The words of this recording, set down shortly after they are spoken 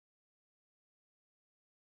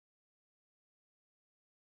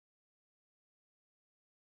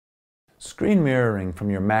Screen mirroring from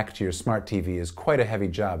your Mac to your smart TV is quite a heavy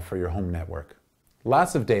job for your home network.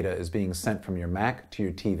 Lots of data is being sent from your Mac to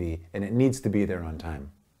your TV, and it needs to be there on time.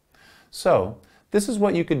 So, this is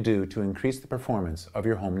what you could do to increase the performance of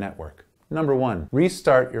your home network. Number 1,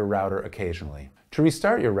 restart your router occasionally. To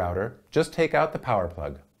restart your router, just take out the power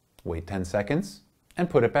plug, wait 10 seconds, and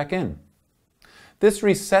put it back in. This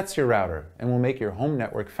resets your router and will make your home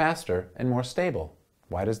network faster and more stable.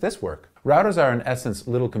 Why does this work? Routers are in essence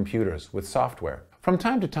little computers with software. From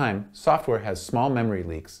time to time, software has small memory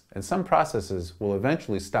leaks, and some processes will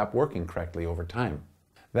eventually stop working correctly over time.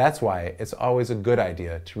 That's why it's always a good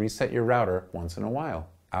idea to reset your router once in a while.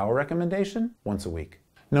 Our recommendation? Once a week.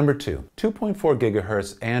 Number 2, 2.4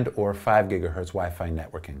 GHz and or 5 GHz Wi-Fi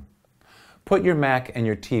networking. Put your Mac and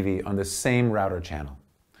your TV on the same router channel.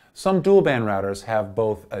 Some dual-band routers have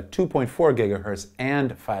both a 2.4 GHz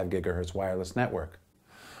and 5 GHz wireless network.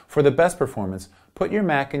 For the best performance, put your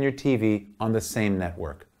Mac and your TV on the same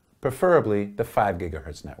network, preferably the 5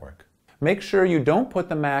 GHz network. Make sure you don't put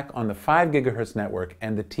the Mac on the 5 GHz network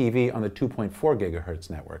and the TV on the 2.4 GHz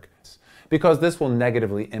network, because this will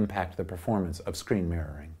negatively impact the performance of screen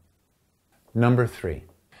mirroring. Number 3,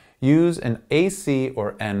 use an AC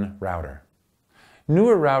or N router.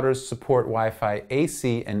 Newer routers support Wi-Fi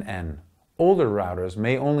AC and N. Older routers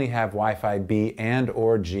may only have Wi-Fi B and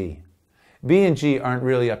or G. B and G aren't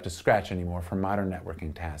really up to scratch anymore for modern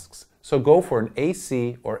networking tasks, so go for an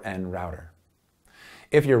AC or N router.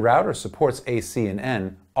 If your router supports AC and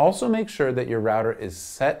N, also make sure that your router is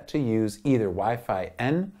set to use either Wi-Fi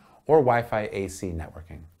N or Wi-Fi AC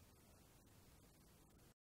networking.